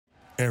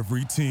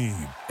Every team,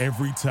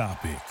 every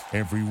topic,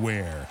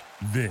 everywhere.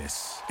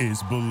 This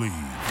is Believe.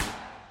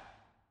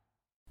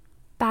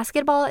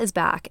 Basketball is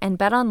back, and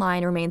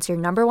BetOnline remains your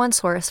number one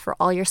source for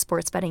all your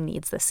sports betting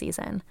needs this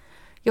season.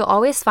 You'll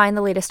always find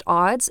the latest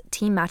odds,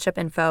 team matchup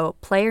info,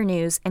 player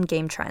news, and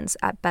game trends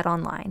at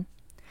BetOnline.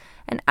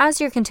 And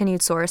as your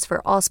continued source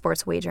for all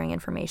sports wagering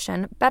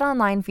information,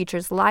 BetOnline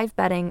features live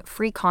betting,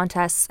 free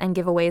contests, and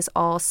giveaways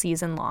all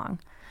season long.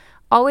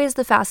 Always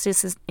the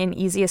fastest and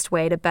easiest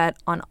way to bet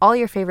on all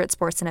your favorite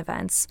sports and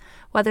events,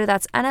 whether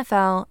that's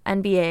NFL,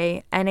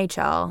 NBA,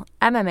 NHL,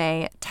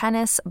 MMA,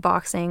 tennis,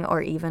 boxing,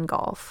 or even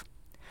golf.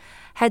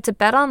 Head to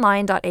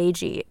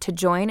betonline.ag to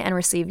join and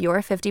receive your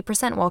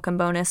 50% welcome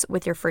bonus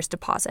with your first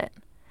deposit.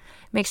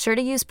 Make sure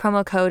to use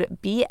promo code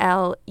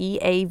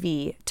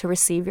BLEAV to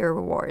receive your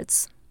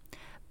rewards.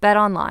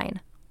 BetOnline,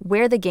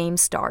 where the game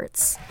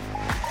starts.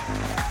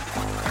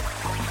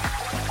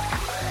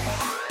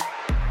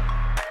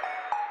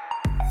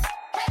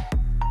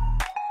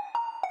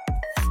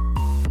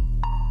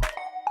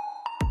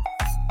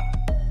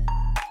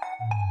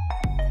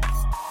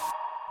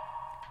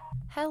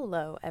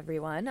 Hello,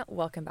 everyone.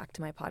 Welcome back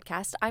to my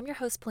podcast. I'm your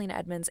host, Polina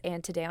Edmonds,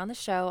 and today on the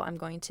show, I'm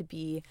going to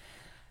be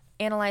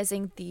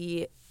analyzing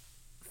the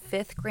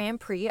 5th Grand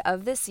Prix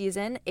of the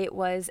season. It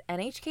was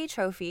NHK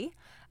Trophy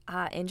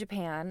in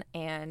Japan,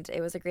 and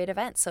it was a great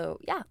event. So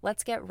yeah,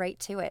 let's get right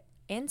to it.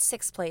 In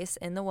 6th place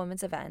in the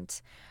women's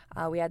event,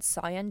 we had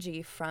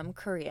Seoyeon-ji from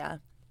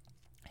Korea,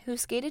 who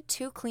skated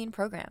 2 clean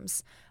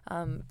programs.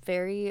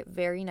 Very,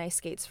 very nice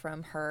skates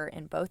from her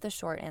in both the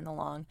short and the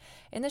long.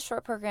 In the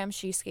short program,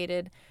 she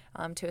skated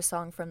to a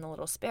song from The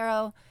Little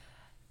Sparrow.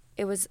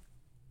 It was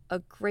a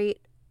great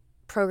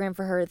program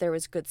for her. There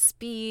was good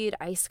speed,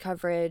 ice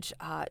coverage,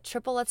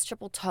 triple lutz,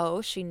 triple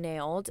toe she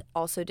nailed.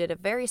 Also did a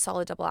very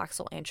solid double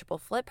axel and triple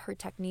flip. Her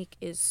technique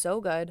is so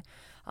good.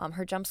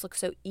 Her jumps look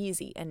so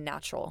easy and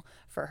natural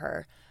for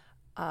her.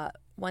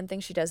 One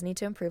thing she does need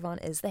to improve on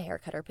is the hair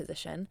cutter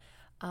position.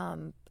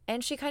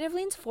 And she kind of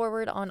leans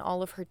forward on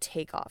all of her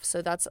takeoffs.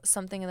 So that's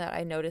something that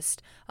I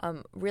noticed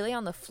really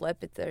on the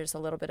flip. There's a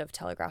little bit of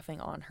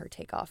telegraphing on her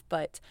takeoff.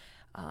 But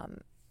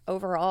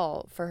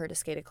overall, for her to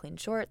skate a clean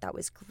short, that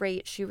was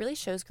great. She really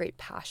shows great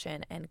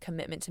passion and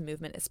commitment to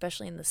movement,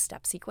 especially in the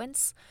step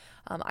sequence.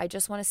 I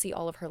just want to see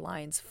all of her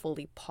lines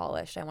fully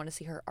polished. I want to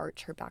see her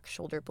arch her back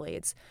shoulder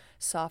blades,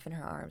 soften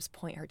her arms,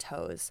 point her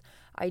toes.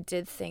 I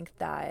did think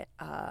that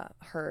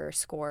her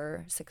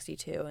score,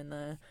 62, in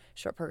the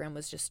short program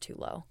was just too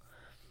low.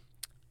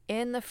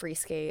 In the free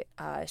skate,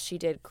 she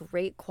did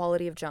great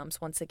quality of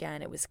jumps. Once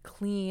again, it was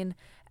clean.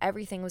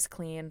 Everything was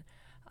clean.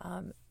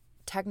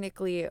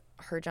 Technically,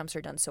 her jumps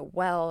are done so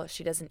well.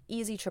 She does an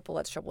easy triple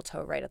lutz, triple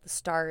toe right at the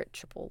start,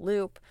 triple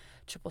loop,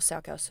 triple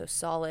salchow so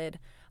solid.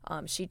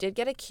 She did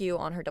get a Q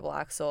on her double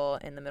axel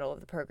in the middle of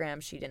the program.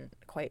 She didn't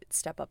quite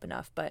step up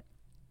enough, but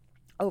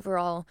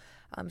overall,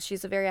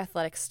 she's a very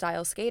athletic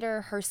style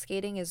skater. Her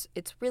skating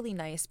it's really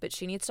nice, but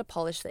she needs to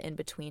polish the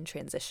in-between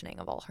transitioning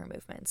of all her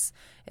movements,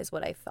 is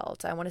what I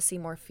felt. I want to see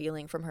more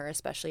feeling from her,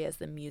 especially as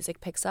the music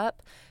picks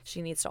up.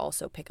 She needs to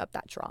also pick up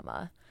that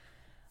drama.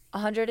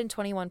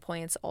 121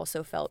 points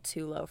also felt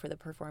too low for the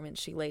performance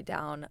she laid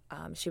down.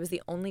 She was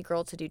the only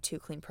girl to do 2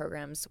 clean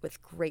programs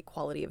with great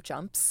quality of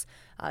jumps.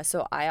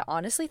 So I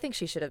honestly think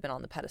she should have been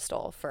on the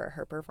pedestal for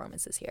her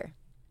performances here.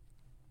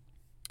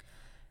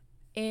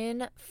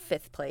 In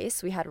 5th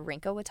place, we had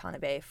Rinko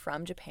Watanabe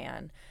from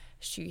Japan.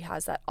 She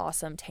has that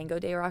awesome Tango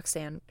de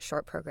Roxanne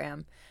short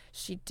program.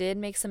 She did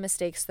make some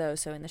mistakes, though.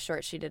 So in the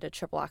short, she did a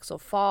triple axel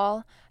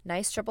fall,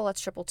 nice triple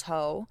lutz, triple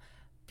toe,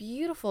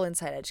 beautiful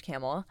inside edge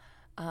camel,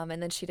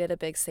 and then she did a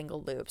big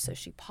single loop. So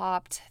she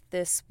popped.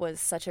 This was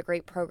such a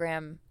great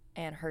program,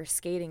 and her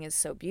skating is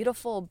so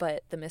beautiful,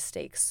 but the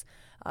mistakes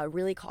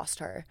really cost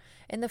her.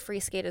 In the free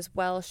skate as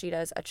well, she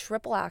does a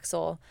triple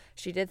axel.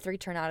 She did 3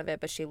 turn out of it,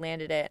 but she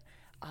landed it.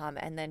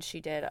 And then she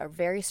did a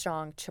very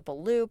strong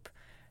triple loop,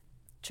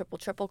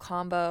 triple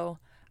combo,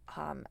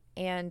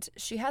 and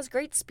she has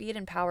great speed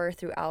and power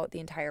throughout the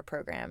entire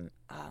program.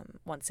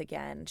 Once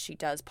again, she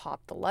does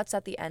pop the lutz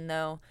at the end,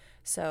 though.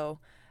 So,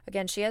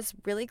 again, she has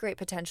really great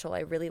potential. I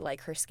really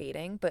like her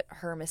skating, but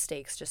her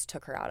mistakes just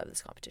took her out of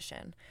this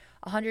competition.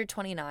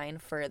 129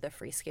 for the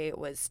free skate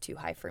was too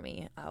high for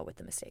me with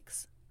the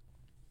mistakes.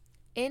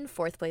 In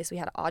 4th place, we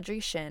had Audrey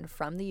Shin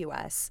from the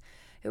U.S.,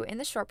 who in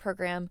the short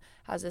program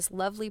has this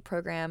lovely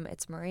program.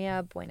 It's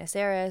Maria Buenos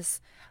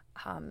Aires.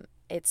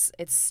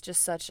 It's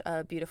just such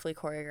a beautifully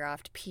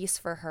choreographed piece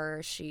for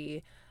her.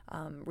 She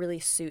really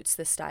suits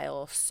the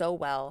style so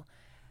well.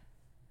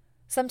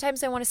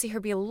 Sometimes I want to see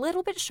her be a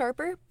little bit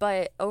sharper,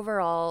 but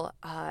overall,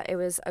 it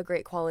was a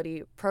great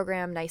quality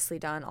program, nicely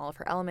done, all of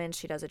her elements.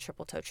 She does a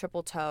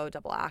triple toe,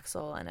 double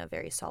axel, and a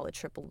very solid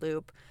triple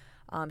loop.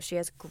 She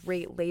has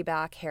great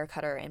layback, hair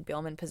cutter, and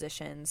Biellmann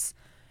positions.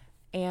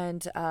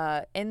 And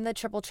in the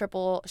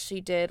triple,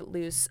 she did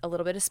lose a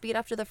little bit of speed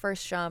after the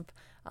first jump,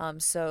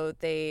 so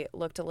they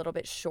looked a little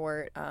bit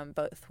short.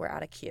 Both were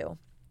at a Q.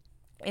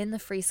 In the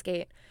free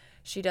skate,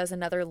 She does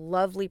another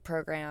lovely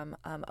program,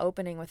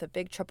 opening with a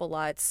big triple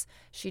Lutz.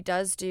 She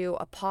does do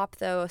a pop,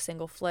 though, a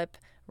single flip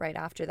right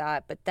after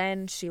that, but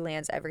then she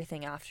lands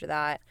everything after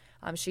that.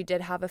 She did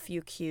have a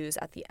few cues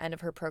at the end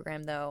of her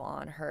program, though,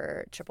 on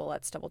her triple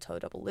Lutz double toe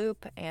double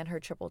loop and her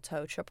triple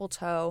toe triple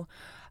toe.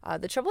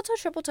 The triple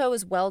toe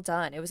was well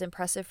done. It was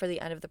impressive for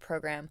the end of the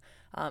program,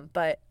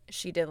 but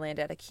she did land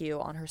at a cue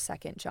on her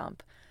second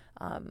jump.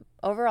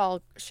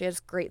 Overall, she has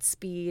great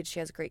speed. She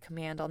has great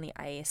command on the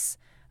ice.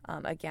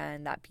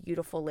 Again, that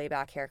beautiful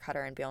layback hair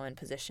cutter and Beelman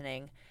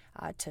positioning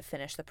to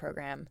finish the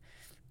program.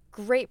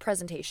 Great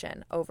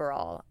presentation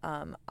overall.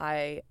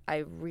 I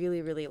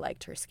really, really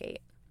liked her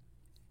skate.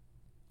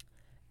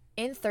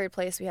 In third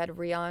place, we had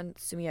Rion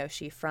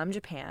Sumiyoshi from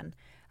Japan,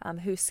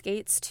 who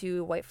skates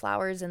to White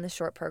Flowers in the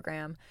short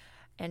program.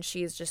 And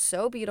she is just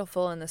so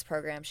beautiful in this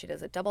program. She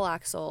does a double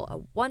axel, a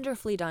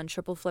wonderfully done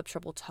triple flip,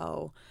 triple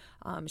toe.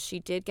 She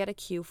did get a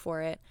cue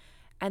for it.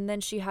 And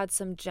then she had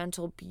some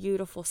gentle,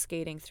 beautiful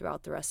skating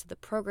throughout the rest of the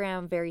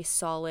program, very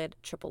solid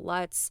triple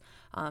Lutz.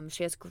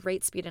 She has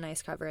great speed and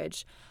ice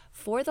coverage.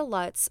 For the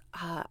Lutz,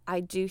 I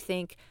do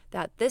think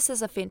that this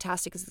is a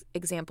fantastic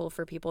example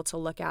for people to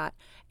look at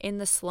in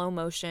the slow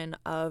motion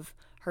of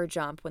her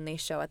jump when they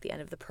show at the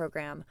end of the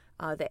program.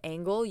 The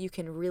angle, you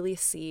can really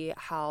see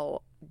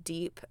how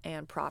deep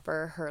and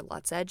proper her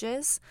Lutz edge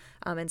is.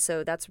 And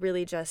so that's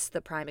really just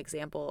the prime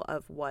example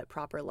of what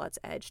proper Lutz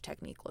edge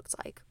technique looks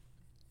like.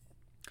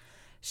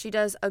 She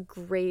does a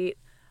great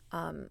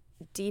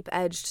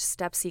deep-edged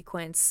step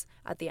sequence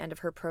at the end of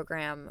her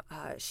program.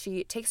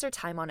 She takes her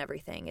time on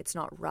everything. It's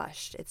not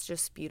rushed. It's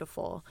just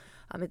beautiful.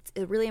 It's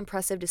really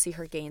impressive to see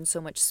her gain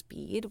so much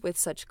speed with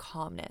such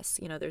calmness.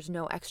 There's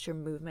no extra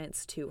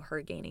movements to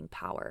her gaining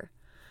power.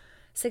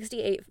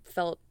 68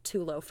 felt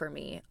too low for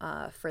me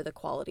for the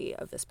quality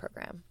of this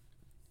program.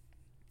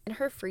 In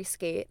her free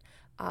skate,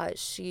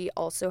 she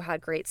also had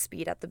great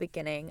speed at the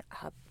beginning,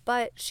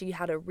 but she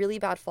had a really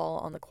bad fall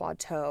on the quad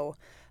toe,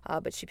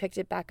 but she picked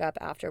it back up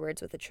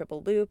afterwards with a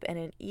triple loop and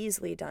an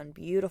easily done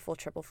beautiful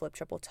triple flip,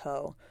 triple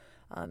toe.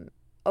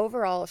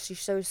 Overall, she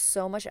shows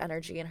so much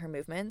energy in her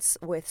movements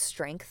with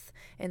strength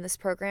in this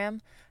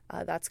program.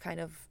 That's kind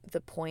of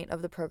the point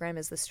of the program,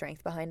 is the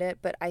strength behind it.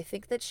 But I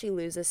think that she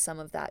loses some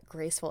of that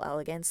graceful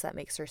elegance that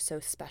makes her so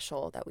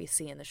special that we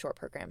see in the short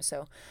program.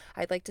 So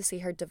I'd like to see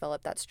her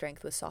develop that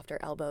strength with softer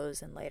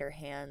elbows and lighter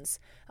hands,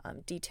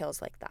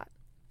 details like that.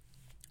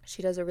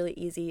 She does a really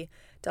easy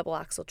double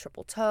axel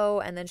triple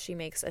toe, and then she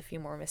makes a few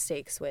more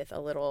mistakes with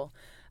a little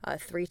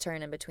three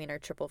turn in between her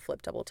triple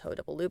flip double toe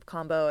double loop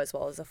combo, as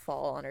well as a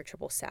fall on her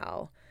triple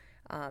sow.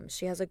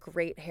 She has a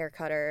great hair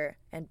cutter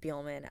and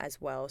Beelman as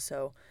well,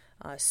 so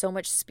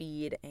much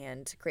speed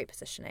and great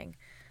positioning.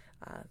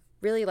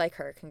 Really like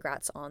her.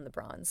 Congrats on the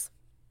bronze.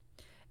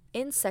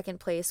 In second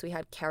place, we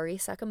had Kaori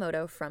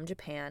Sakamoto from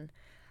Japan,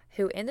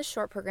 who in the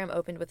short program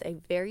opened with a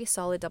very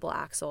solid double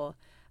axel.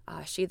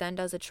 She then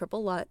does a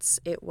triple Lutz.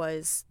 It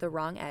was the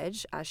wrong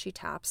edge as she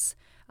taps,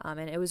 and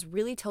it was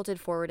really tilted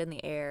forward in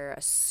the air,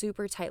 a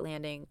super tight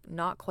landing,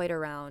 not quite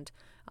around.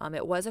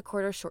 It was a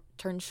quarter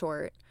turn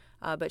short,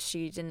 but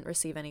she didn't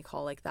receive any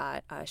call like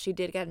that. She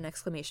did get an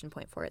exclamation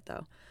point for it,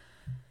 though.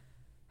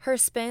 Her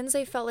spins,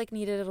 I felt like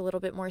needed a little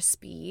bit more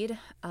speed,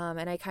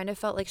 and I kind of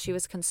felt like she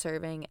was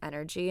conserving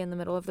energy in the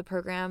middle of the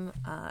program,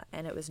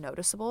 and it was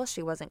noticeable.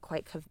 She wasn't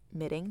quite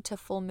committing to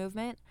full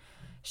movement.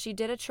 She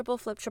did a triple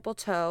flip, triple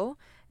toe,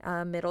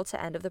 middle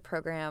to end of the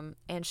program,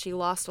 and she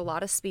lost a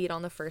lot of speed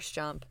on the first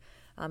jump,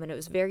 and it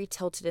was very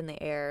tilted in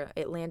the air.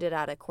 It landed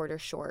at a quarter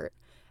short.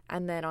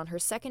 And then on her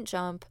second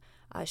jump,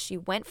 she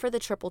went for the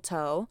triple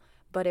toe,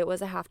 but it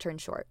was a half turn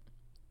short.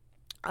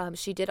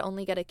 She did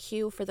only get a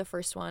cue for the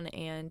first one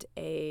and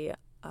a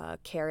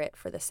carrot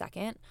for the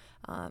second,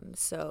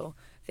 so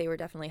they were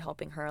definitely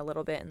helping her a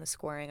little bit in the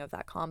scoring of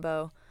that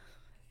combo.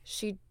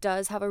 She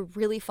does have a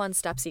really fun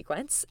step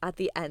sequence at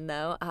the end,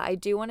 though. I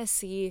do want to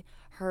see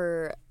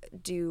her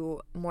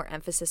do more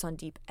emphasis on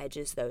deep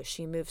edges, though.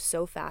 She moves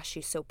so fast,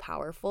 she's so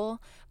powerful,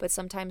 but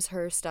sometimes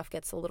her stuff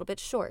gets a little bit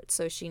short,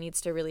 so she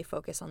needs to really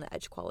focus on the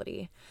edge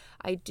quality.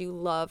 I do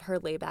love her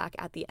layback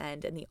at the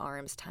end and the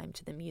arms timed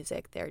to the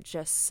music. They're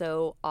just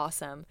so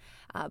awesome.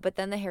 But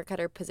then the hair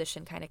cutter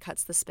position kind of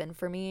cuts the spin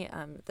for me.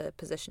 The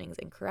positioning is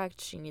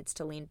incorrect. She needs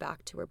to lean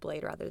back to her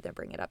blade rather than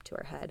bring it up to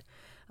her head.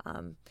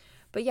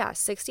 But yeah,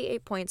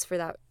 68 points for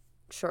that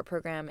short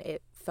program.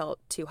 It felt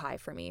too high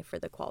for me for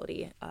the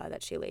quality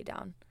that she laid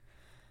down.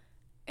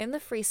 In the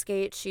free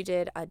skate, she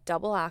did a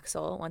double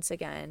axel, once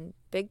again,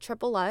 big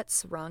triple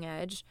Lutz, wrong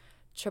edge,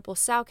 triple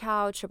sow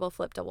cow, triple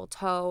flip, double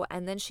toe,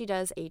 and then she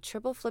does a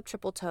triple flip,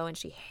 triple toe, and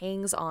she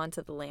hangs on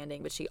to the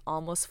landing, but she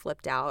almost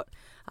flipped out.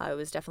 It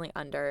was definitely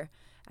under.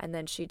 And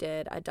then she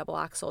did a double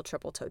axel,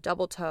 triple toe,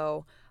 double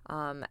toe,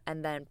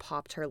 and then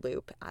popped her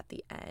loop at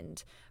the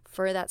end.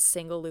 For that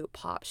single loop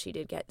pop, she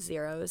did get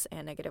zeros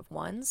and negative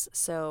ones,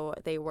 so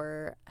they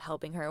were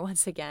helping her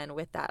once again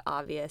with that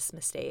obvious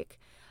mistake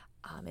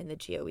in the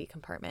GOE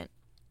compartment.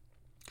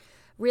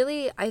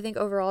 really, I think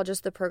overall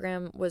just the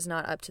program was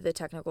not up to the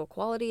technical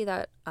quality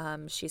that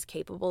she's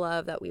capable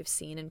of, that we've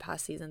seen in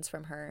past seasons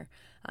from her.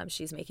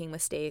 She's making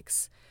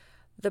mistakes.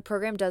 The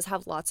program does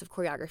have lots of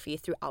choreography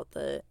throughout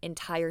the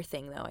entire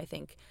thing, though. I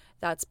think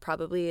that's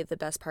probably the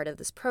best part of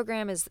this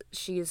program is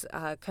she's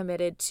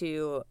committed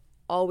to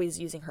always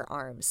using her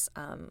arms.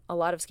 A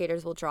lot of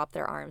skaters will drop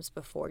their arms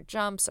before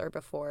jumps or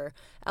before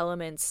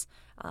elements,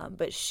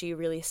 but she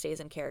really stays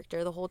in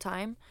character the whole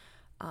time.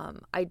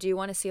 I do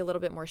want to see a little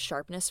bit more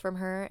sharpness from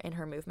her in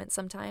her movement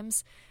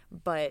sometimes,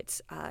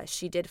 but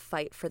she did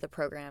fight for the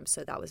program,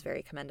 so that was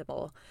very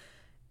commendable.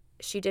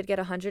 She did get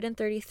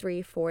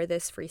 133 for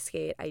this free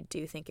skate. I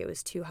do think it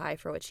was too high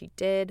for what she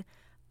did,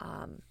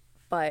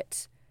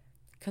 but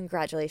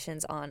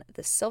congratulations on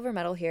the silver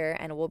medal here,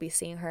 and we'll be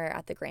seeing her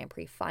at the Grand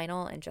Prix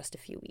final in just a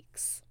few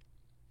weeks.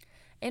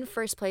 In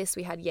first place,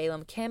 we had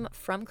Yelim Kim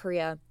from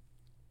Korea,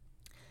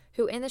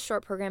 who in the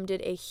short program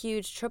did a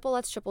huge triple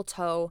Lutz triple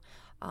toe.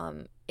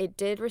 It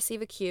did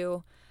receive a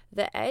cue.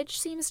 The edge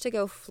seems to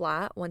go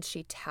flat once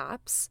she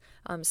taps,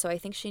 so I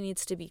think she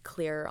needs to be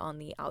clear on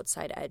the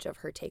outside edge of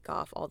her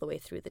takeoff all the way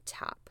through the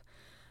tap.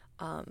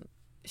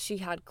 She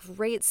had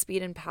great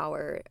speed and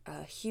power,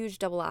 a huge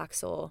double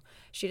axel.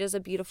 She does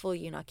a beautiful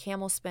Yuna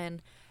camel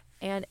spin,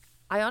 and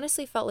I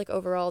honestly felt like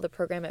overall the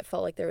program, it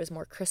felt like there was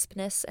more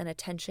crispness and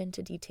attention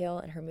to detail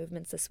in her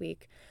movements this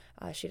week.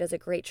 She does a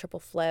great triple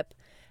flip.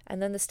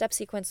 And then the step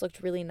sequence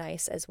looked really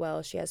nice as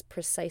well. She has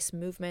precise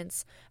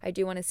movements. I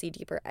do want to see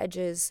deeper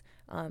edges,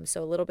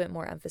 so a little bit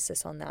more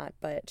emphasis on that.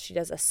 But she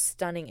does a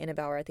stunning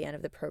Innebauer at the end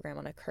of the program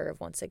on a curve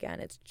once again.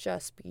 It's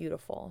just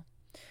beautiful.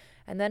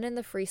 And then in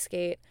the free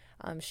skate,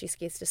 she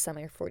skates to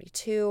semi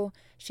 42.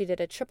 She did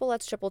a triple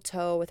Lutz triple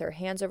toe with her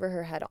hands over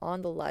her head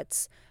on the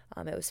Lutz.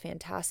 It was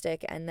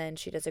fantastic. And then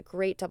she does a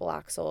great double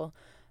axel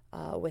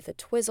with a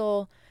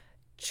twizzle.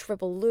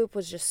 Triple loop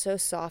was just so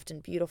soft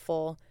and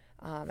beautiful.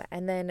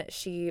 And then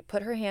she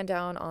put her hand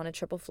down on a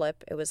triple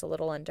flip. It was a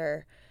little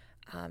under.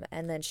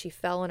 And then she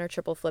fell on her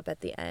triple flip at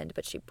the end,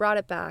 but she brought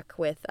it back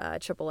with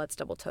triple Lutz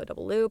double toe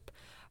double loop.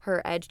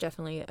 Her edge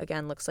definitely,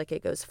 again, looks like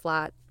it goes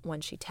flat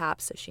when she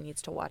taps, so she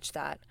needs to watch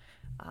that.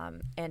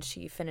 And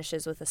she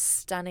finishes with a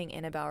stunning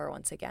Innebauer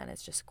once again.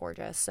 It's just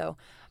gorgeous. So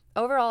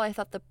overall, I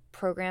thought the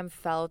program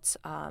felt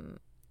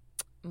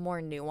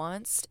more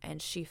nuanced,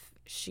 and she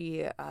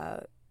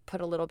put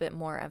a little bit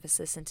more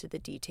emphasis into the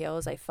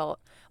details. I felt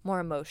more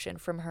emotion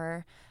from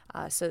her.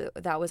 So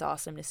that was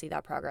awesome to see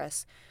that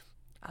progress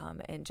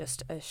in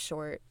just a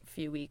short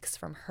few weeks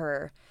from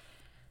her.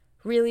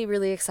 Really,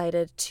 really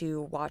excited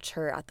to watch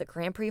her at the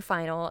Grand Prix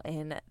final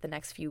in the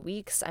next few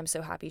weeks. I'm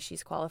so happy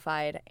she's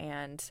qualified,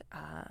 and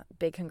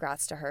big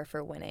congrats to her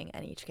for winning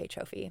an NHK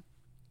trophy.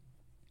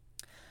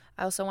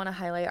 I also want to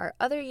highlight our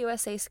other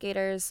USA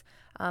skaters.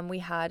 We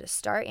had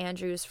Star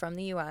Andrews from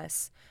the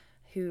US,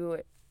 who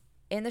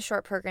in the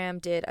short program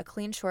did a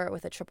clean short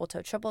with a triple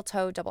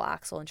toe, double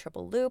axel, and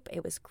triple loop.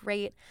 It was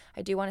great.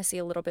 I do want to see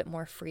a little bit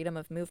more freedom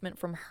of movement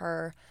from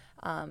her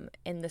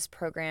in this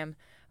program.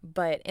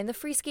 But in the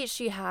free skate,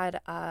 she had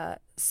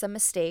some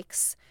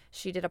mistakes.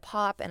 She did a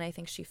pop, and I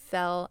think she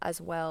fell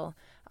as well.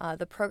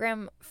 The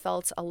program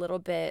felt a little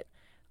bit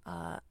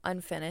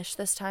unfinished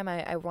this time.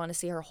 I want to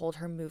see her hold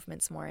her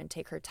movements more and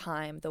take her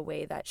time the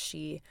way that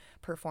she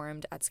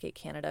performed at Skate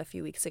Canada a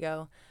few weeks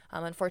ago.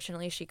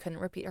 Unfortunately, she couldn't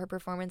repeat her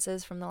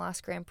performances from the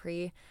last Grand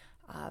Prix,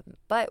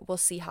 but we'll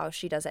see how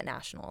she does at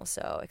Nationals,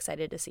 so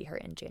excited to see her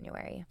in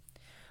January.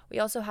 We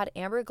also had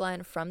Amber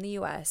Glenn from the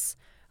US,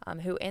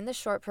 who in the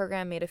short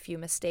program made a few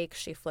mistakes.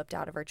 She flipped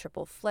out of her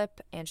triple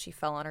flip, and she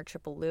fell on her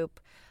triple loop.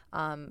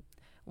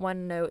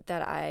 One note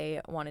that I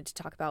wanted to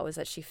talk about was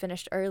that she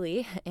finished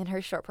early in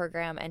her short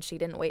program, and she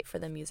didn't wait for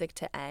the music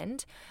to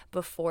end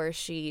before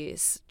she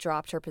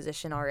dropped her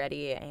position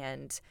already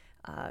and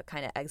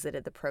kind of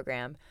exited the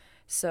program.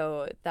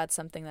 So that's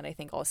something that I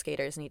think all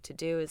skaters need to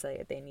do, is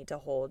they need to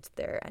hold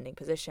their ending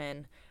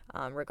position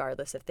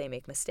regardless if they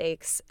make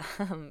mistakes.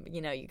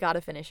 You got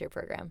to finish your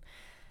program.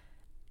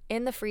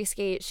 In the free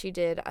skate, she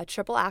did a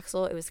triple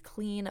axel. It was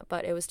clean,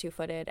 but it was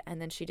two-footed.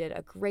 And then she did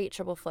a great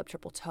triple flip,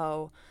 triple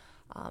toe.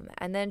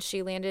 And then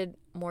she landed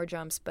more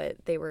jumps, but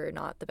they were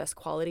not the best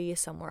quality.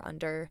 Some were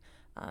under.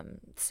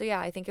 So yeah,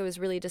 I think it was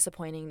really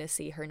disappointing to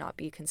see her not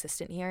be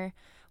consistent here.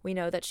 We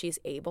know that she's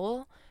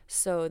able,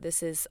 so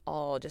this is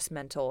all just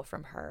mental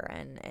from her,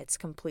 and it's a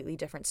completely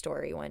different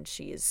story when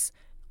she's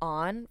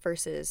on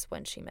versus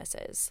when she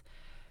misses.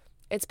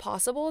 It's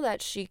possible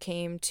that she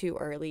came too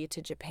early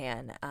to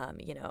Japan.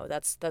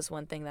 That's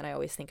one thing that I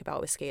always think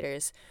about with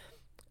skaters.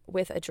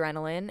 With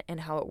adrenaline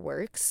and how it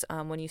works,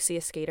 when you see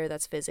a skater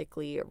that's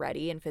physically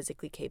ready and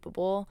physically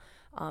capable,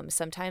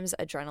 sometimes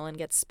adrenaline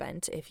gets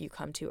spent if you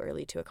come too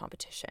early to a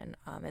competition,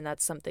 and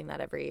that's something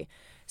that every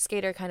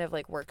skater kind of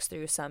like works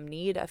through. Some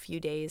need a few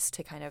days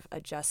to kind of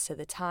adjust to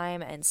the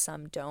time, and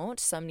some don't.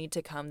 Some need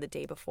to come the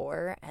day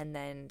before and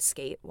then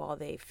skate while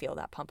they feel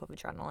that pump of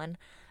adrenaline,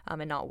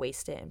 and not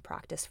waste it in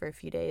practice for a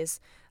few days.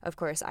 Of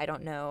course, I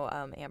don't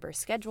know Amber's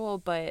schedule,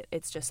 but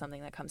it's just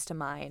something that comes to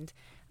mind.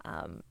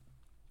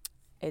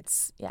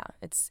 It's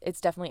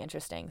definitely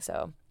interesting.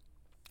 So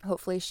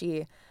hopefully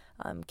she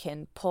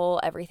can pull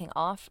everything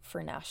off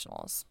for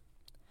nationals.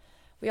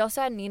 We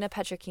also had Nina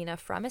Petrakina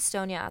from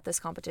Estonia at this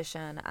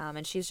competition,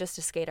 and she's just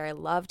a skater I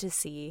love to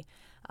see,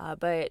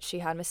 but she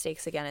had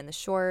mistakes again in the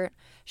short.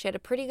 She had a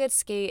pretty good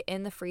skate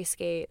in the free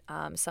skate.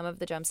 Some of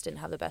the jumps didn't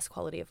have the best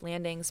quality of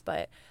landings,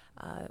 but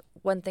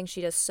one thing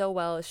she does so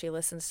well is she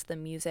listens to the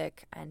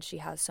music, and she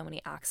has so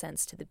many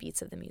accents to the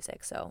beats of the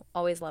music, so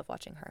always love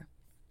watching her.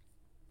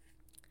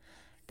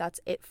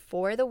 That's it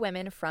for the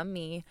women from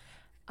me.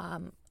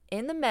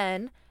 In the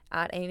men,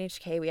 at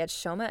ANHK, we had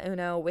Shoma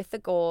Uno with the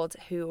gold,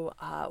 who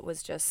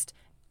was just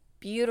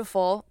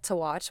beautiful to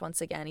watch. Once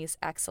again, he's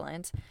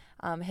excellent.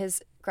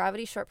 His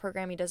gravity short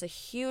program, he does a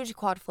huge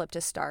quad flip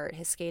to start.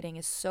 His skating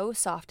is so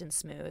soft and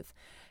smooth.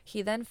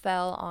 He then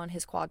fell on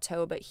his quad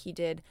toe, but he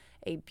did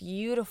a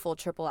beautiful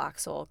triple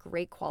axel,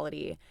 great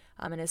quality.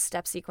 In his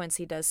step sequence,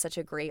 he does such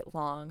a great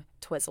long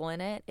twizzle in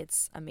it.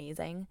 It's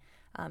amazing.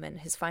 And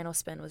his final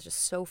spin was just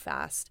so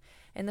fast.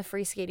 In the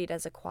free skate, he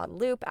does a quad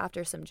loop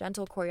after some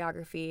gentle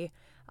choreography.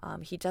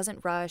 He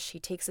doesn't rush. He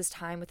takes his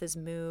time with his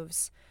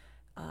moves.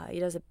 He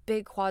does a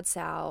big quad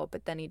sow,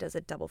 but then he does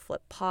a double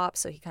flip pop,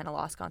 so he kind of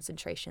lost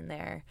concentration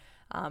there.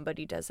 But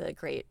he does a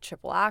great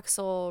triple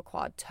axel,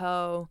 quad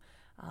toe.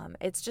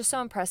 It's just so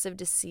impressive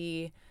to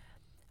see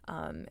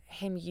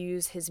him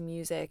use his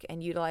music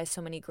and utilize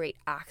so many great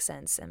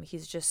accents. And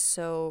he's just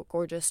so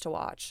gorgeous to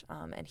watch.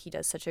 And he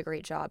does such a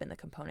great job in the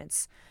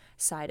components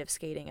side of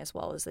skating as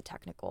well as the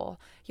technical.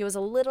 He was a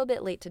little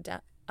bit late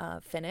to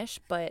finish,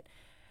 but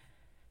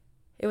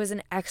it was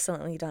an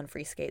excellently done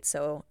free skate.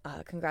 So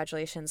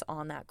congratulations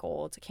on that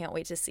gold. Can't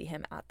wait to see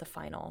him at the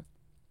final.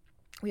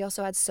 We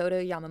also had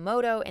Soto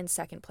Yamamoto in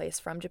second place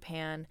from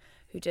Japan,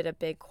 who did a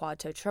big quad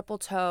toe triple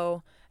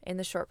toe in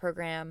the short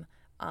program,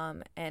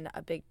 and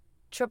a big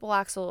triple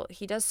axel.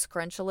 He does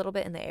scrunch a little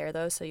bit in the air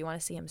though, so you want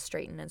to see him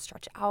straighten and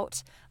stretch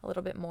out a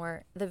little bit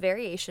more. The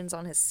variations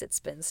on his sit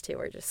spins too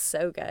are just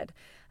so good.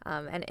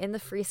 And in the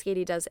free skate,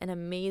 he does an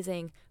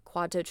amazing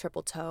quad toe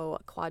triple toe,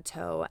 quad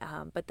toe,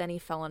 but then he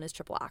fell on his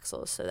triple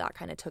axels, so that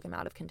kind of took him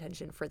out of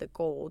contention for the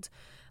gold.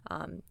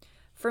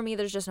 For me,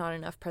 there's just not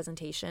enough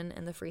presentation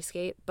in the free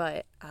skate,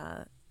 but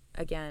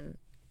again,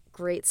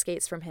 great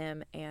skates from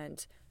him,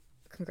 and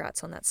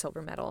congrats on that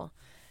silver medal.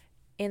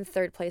 In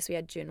third place, we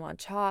had Junwon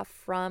Cha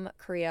from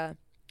Korea.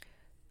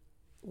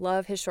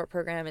 Love his short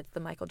program. It's the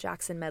Michael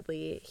Jackson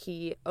medley.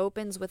 He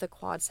opens with a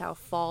quad sow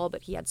fall,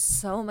 but he had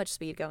so much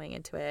speed going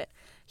into it.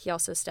 He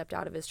also stepped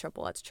out of his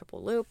triple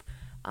loop.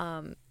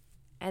 And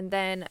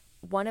then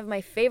one of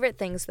my favorite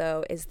things,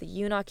 though, is the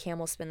Yuna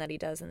camel spin that he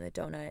does in the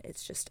donut.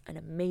 It's just an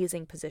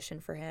amazing position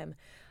for him.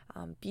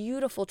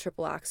 Beautiful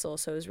triple axel,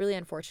 so it was really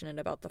unfortunate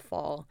about the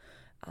fall.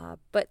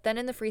 But then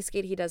in the free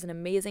skate, he does an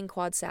amazing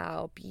quad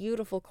sow,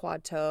 beautiful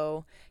quad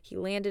toe. He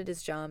landed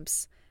his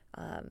jumps.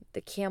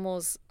 The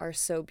camels are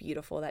so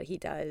beautiful that he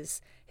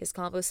does. His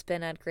combo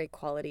spin had great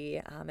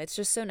quality. It's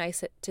just so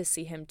nice to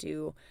see him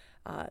do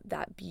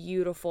that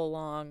beautiful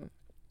long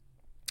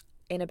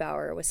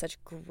Innebauer with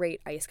such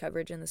great ice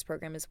coverage in this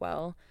program as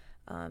well.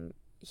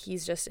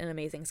 He's just an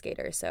amazing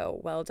skater, so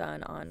well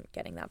done on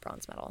getting that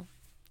bronze medal.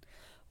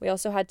 We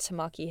also had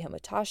Tamaki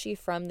Himatashi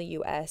from the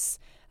U.S.,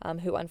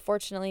 who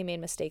unfortunately made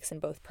mistakes in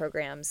both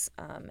programs.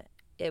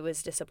 It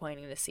was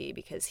disappointing to see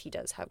because he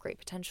does have great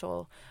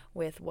potential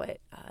with what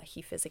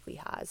he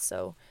physically has.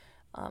 So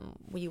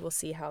we will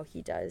see how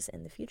he does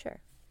in the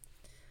future.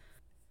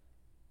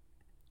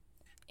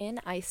 In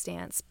ice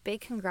dance,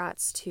 big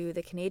congrats to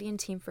the Canadian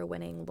team for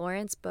winning.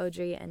 Lawrence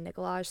Beaudry and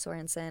Nikolaj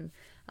Sorensen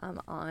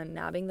on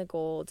nabbing the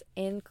gold.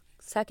 In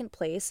second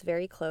place,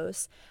 very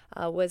close,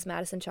 was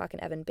Madison Chalk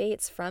and Evan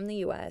Bates from the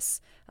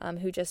U.S.,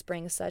 who just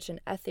bring such an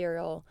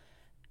ethereal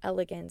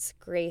elegance,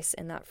 grace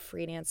in that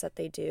free dance that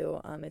they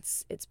do.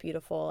 It's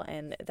beautiful,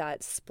 and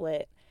that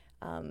split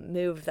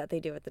move that they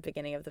do at the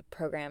beginning of the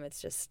program,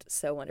 it's just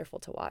so wonderful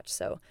to watch.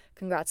 So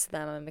congrats to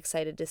them. I'm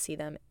excited to see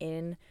them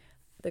in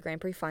the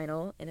Grand Prix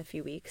final in a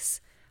few weeks.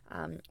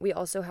 We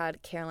also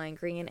had Caroline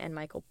Green and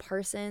Michael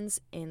Parsons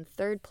in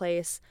third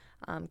place.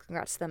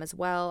 Congrats to them as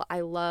well.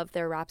 I love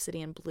their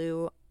Rhapsody in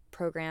Blue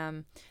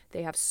program.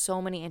 They have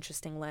so many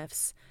interesting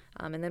lifts.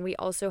 And then we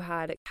also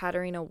had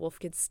Katarina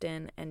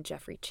Wolfkidston and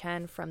Jeffrey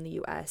Chen from the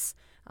U.S.,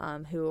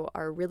 who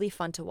are really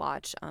fun to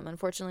watch.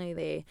 Unfortunately,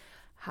 they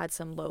had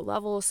some low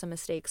levels, some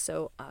mistakes,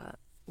 so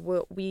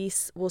we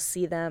will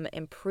see them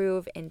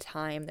improve in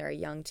time. They're a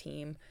young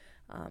team.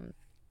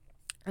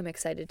 I'm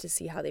excited to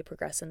see how they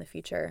progress in the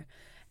future.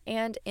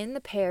 And in the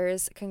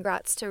pairs,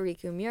 congrats to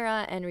Riku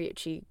Miura and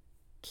Ryuichi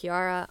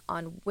Kiara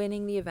on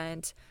winning the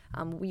event.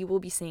 We will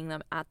be seeing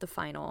them at the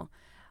final.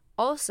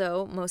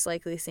 Also, most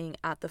likely seeing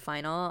at the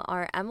final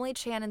are Emily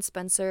Chan and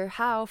Spencer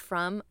Howe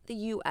from the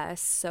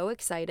U.S. So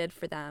excited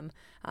for them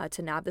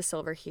to nab the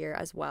silver here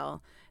as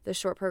well. The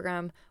short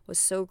program was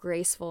so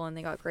graceful, and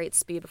they got great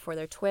speed before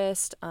their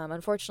twist.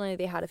 Unfortunately,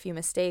 they had a few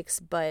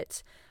mistakes,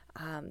 but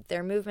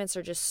their movements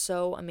are just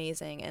so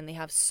amazing, and they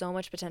have so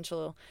much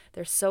potential.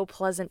 They're so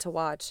pleasant to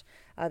watch.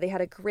 They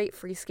had a great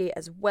free skate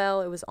as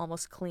well. It was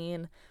almost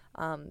clean.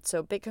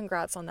 So big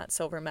congrats on that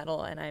silver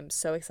medal, and I'm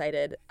so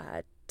excited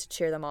to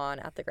cheer them on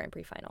at the Grand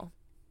Prix final.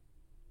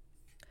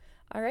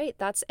 All right,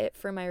 that's it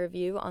for my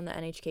review on the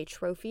NHK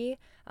Trophy.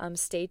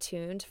 Stay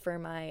tuned for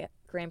my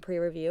Grand Prix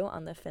review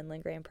on the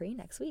Finland Grand Prix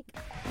next week.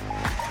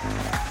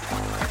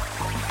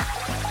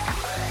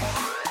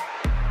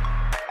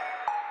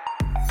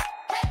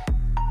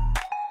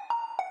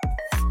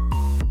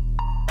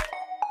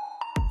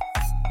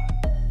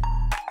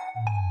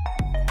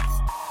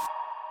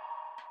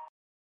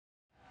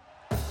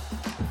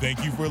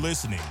 Thank you for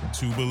listening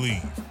to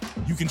Believe.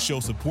 You can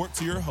show support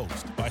to your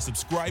host by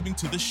subscribing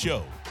to the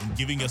show and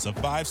giving us a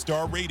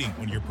 5-star rating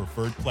on your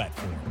preferred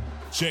platform.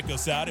 Check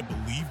us out at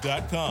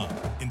Believe.com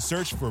and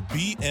search for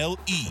BLEAV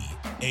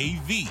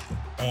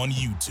on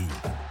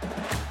YouTube.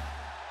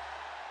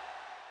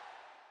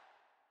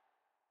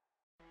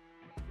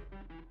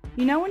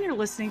 You know when you're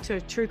listening to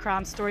a true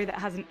crime story that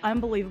has an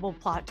unbelievable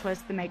plot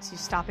twist that makes you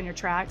stop in your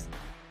tracks?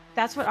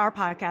 That's what our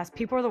podcast,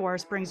 People Are the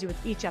Worst, brings you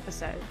with each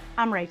episode.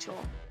 I'm Rachel.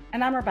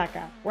 And I'm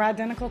Rebecca. We're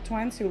identical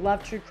twins who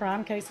love true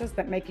crime cases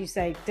that make you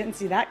say, didn't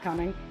see that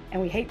coming,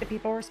 and we hate the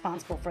people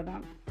responsible for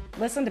them.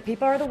 Listen to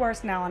People Are the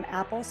Worst now on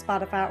Apple,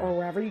 Spotify, or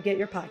wherever you get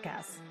your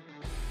podcasts.